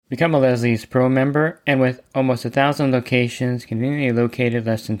Become a Leslie's Pro member, and with almost 1,000 locations conveniently located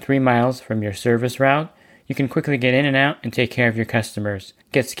less than 3 miles from your service route, you can quickly get in and out and take care of your customers.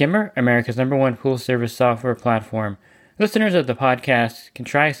 Get Skimmer, America's #1 pool service software platform. Listeners of the podcast can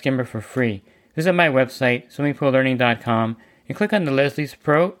try Skimmer for free. Visit my website, swimmingpoollearning.com, and click on the Leslie's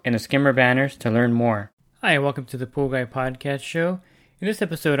Pro and the Skimmer banners to learn more. Hi, and welcome to the Pool Guy Podcast Show. In this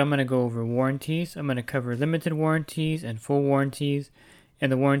episode, I'm going to go over warranties. I'm going to cover limited warranties and full warranties,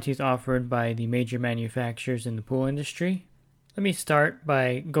 and the warranties offered by the major manufacturers in the pool industry. Let me start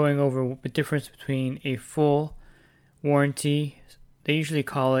by going over the difference between a full warranty, they usually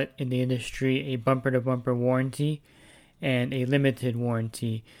call it in the industry a bumper-to-bumper warranty, and a limited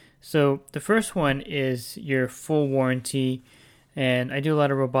warranty. So the first one is your full warranty, and I do a lot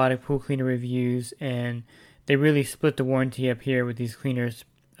of robotic pool cleaner reviews, and they really split the warranty up here with these cleaners.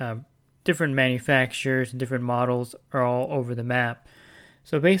 Different manufacturers and different models are all over the map.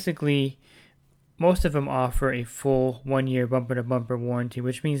 So basically, most of them offer a full 1-year bumper-to-bumper warranty,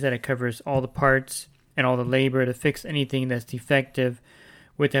 which means that it covers all the parts and all the labor to fix anything that's defective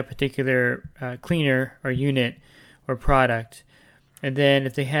with that particular cleaner or unit or product. And then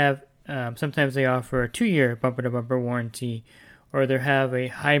if they have, sometimes they offer a 2-year bumper-to-bumper warranty, or they have a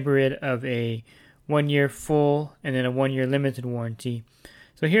hybrid of a 1-year full and then a 1-year limited warranty.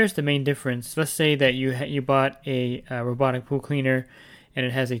 So here's the main difference. Let's say that you bought a robotic pool cleaner and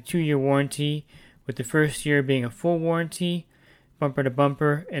it has a 2-year warranty, with the first year being a full warranty, bumper to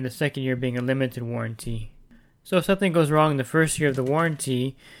bumper, and the second year being a limited warranty. So if something goes wrong in the first year of the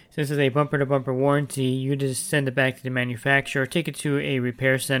warranty, since it's a bumper to bumper warranty, you just send it back to the manufacturer, or take it to a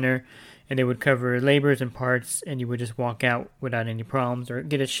repair center, and they would cover labors and parts, and you would just walk out without any problems, or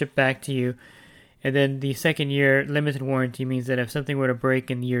get it shipped back to you. And then the second year limited warranty means that if something were to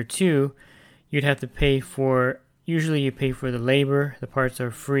break in year 2, you'd have to pay for, usually you pay for the labor, the parts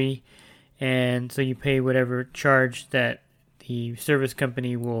are free, and so you pay whatever charge that the service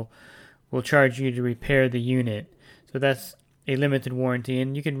company will charge you to repair the unit. So that's a limited warranty,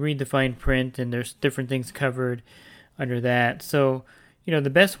 and you can read the fine print, and there's different things covered under that. So, the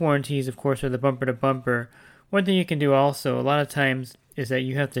best warranties, of course, are the bumper to bumper. One thing you can do also, a lot of times, is that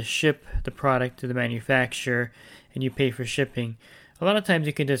you have to ship the product to the manufacturer, and you pay for shipping. A lot of times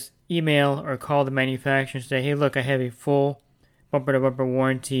you can just email or call the manufacturer and say, hey, look, I have a full bumper-to-bumper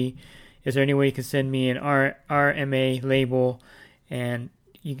warranty. Is there any way you can send me an RMA label, and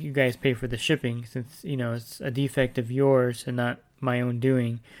you guys pay for the shipping, since, it's a defect of yours and not my own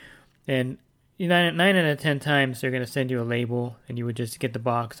doing. And 9 out of 10 times they're going to send you a label, and you would just get the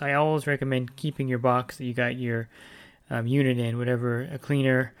box. I always recommend keeping your box that you got your unit in, whatever a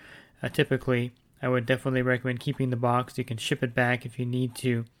cleaner typically. I would definitely recommend keeping the box. You can ship it back if you need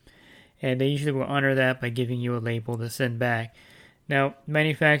to. And they usually will honor that by giving you a label to send back. Now,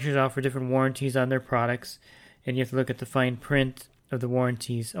 manufacturers offer different warranties on their products, and you have to look at the fine print of the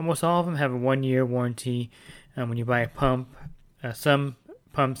warranties. Almost all of them have a 1-year warranty when you buy a pump. Some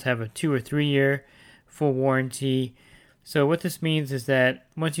pumps have a 2 or 3 year full warranty. So what this means is that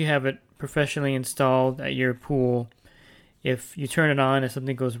once you have it professionally installed at your pool, if you turn it on and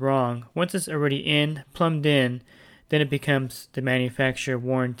something goes wrong, once it's already plumbed in, then it becomes the manufacturer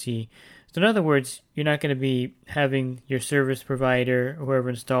warranty. So in other words, you're not going to be having your service provider or whoever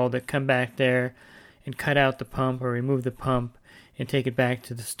installed it come back there and cut out the pump or remove the pump and take it back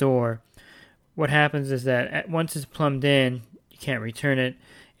to the store. What happens is that once it's plumbed in, you can't return it,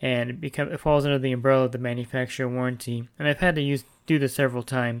 and it falls under the umbrella of the manufacturer warranty. And I've had to do this several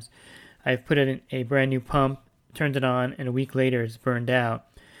times. I've put in a brand new pump, turned it on, and a week later it's burned out.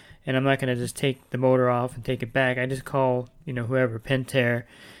 And I'm not going to just take the motor off and take it back. I just call, whoever, Pentair,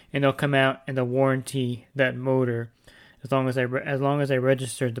 and they'll come out and they'll warranty that motor as long as I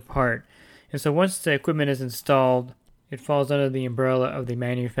registered the part. And so once the equipment is installed, it falls under the umbrella of the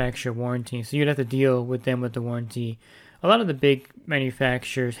manufacturer warranty. So you'd have to deal with them with the warranty. A lot of the big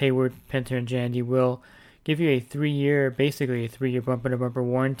manufacturers, Hayward, Pentair, and Jandy, will give you a 3-year bumper-to-bumper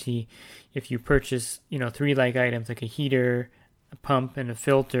warranty if you purchase, 3 like items like a heater, a pump, and a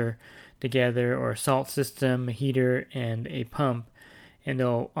filter together, or a salt system, a heater, and a pump, and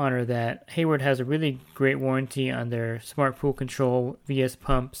they'll honor that. Hayward has a really great warranty on their Smart Pool Control VS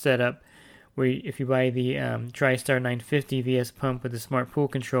pump setup, where if you buy the TriStar 950 VS pump with the Smart Pool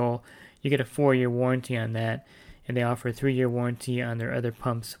Control, you get a 4-year warranty on that. And they offer a 3-year warranty on their other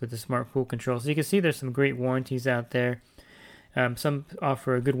pumps with the Smart Pool Control. So you can see there's some great warranties out there. Some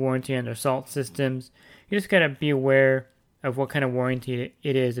offer a good warranty on their salt systems. You just got to be aware of what kind of warranty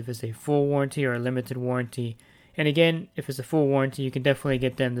it is, if it's a full warranty or a limited warranty. And again, if it's a full warranty, you can definitely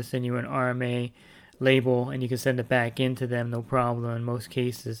get them to send you an RMA label and you can send it back into them, no problem in most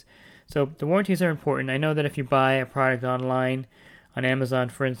cases. So the warranties are important. I know that if you buy a product online, on Amazon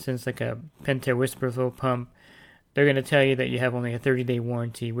for instance, like a Pentair Whisper Flow pump, they're going to tell you that you have only a 30-day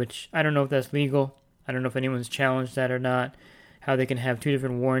warranty, which I don't know if that's legal. I don't know if anyone's challenged that or not, how they can have two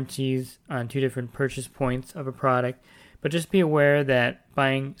different warranties on two different purchase points of a product. But just be aware that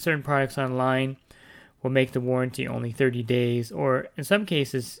buying certain products online will make the warranty only 30 days, or in some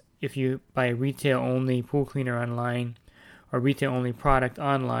cases, if you buy a retail-only pool cleaner online or retail-only product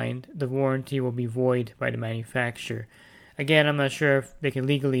online, the warranty will be void by the manufacturer. Again, I'm not sure if they can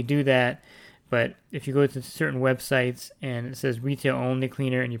legally do that, but if you go to certain websites and it says retail-only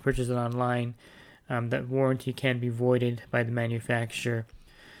cleaner and you purchase it online, that warranty can be voided by the manufacturer.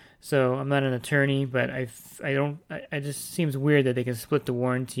 So I'm not an attorney, but it just seems weird that they can split the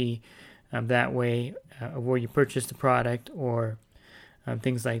warranty that way of where you purchase the product or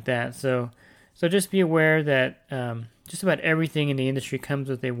things like that. So just be aware that just about everything in the industry comes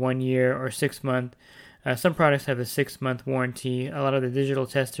with a 1 year or 6 month. Some products have a 6-month warranty. A lot of the digital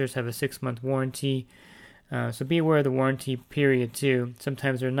testers have a 6-month warranty. So be aware of the warranty period too.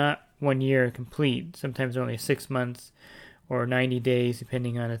 Sometimes they're not 1 year complete. Sometimes they're only 6 months or 90 days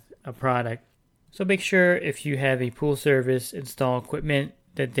depending on a product. So make sure if you have a pool service install equipment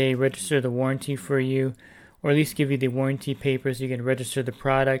that they register the warranty for you, or at least give you the warranty paper so you can register the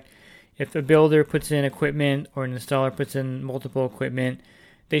product. If a builder puts in equipment or an installer puts in multiple equipment,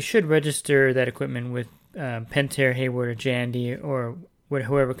 they should register that equipment with Pentair, Hayward, or Jandy, or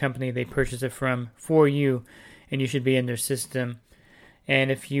whoever company they purchase it from for you, and you should be in their system. And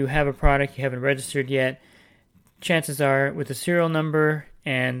if you have a product you haven't registered yet, chances are with the serial number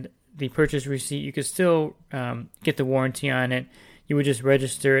and the purchase receipt, you could still get the warranty on it. You would just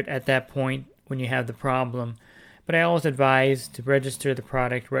register it at that point when you have the problem. But I always advise to register the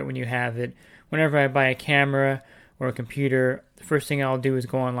product right when you have it. Whenever I buy a camera or a computer, the first thing I'll do is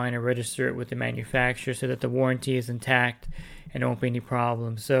go online and register it with the manufacturer so that the warranty is intact and there won't be any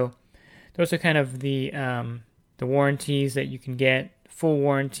problems. So those are kind of the warranties that you can get. Full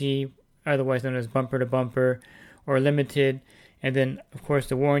warranty, otherwise known as bumper to bumper, or limited. And then, of course,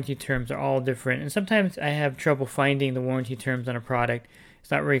 the warranty terms are all different. And sometimes I have trouble finding the warranty terms on a product.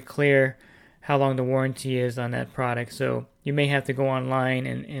 It's not very clear how long the warranty is on that product. So you may have to go online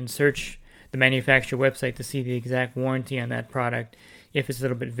and search the manufacturer website to see the exact warranty on that product if it's a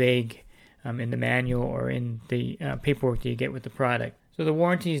little bit vague in the manual or in the paperwork that you get with the product. So the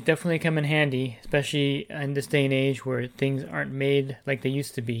warranties definitely come in handy, especially in this day and age where things aren't made like they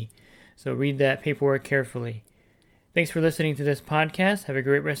used to be. So read that paperwork carefully. Thanks for listening to this podcast. Have a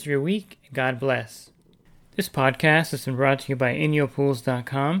great rest of your week, and God bless. This podcast has been brought to you by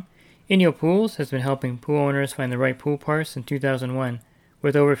InyoPools.com. Inyo Pools has been helping pool owners find the right pool parts since 2001.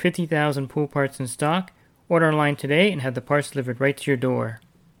 With over 50,000 pool parts in stock, order online today and have the parts delivered right to your door.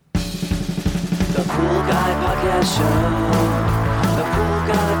 The Pool Guy Podcast Show. The Pool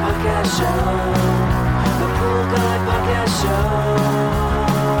Guy Podcast Show. The Pool Guy Podcast Show.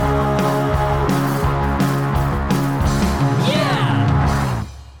 Yeah!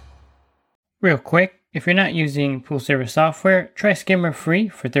 Real quick, if you're not using pool service software, try Skimmer free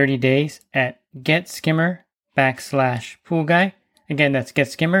for 30 days at getskimmer.com/poolguy. Again, that's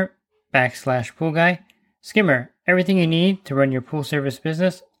getskimmer.com/poolguy. Skimmer, everything you need to run your pool service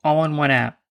business all in one app.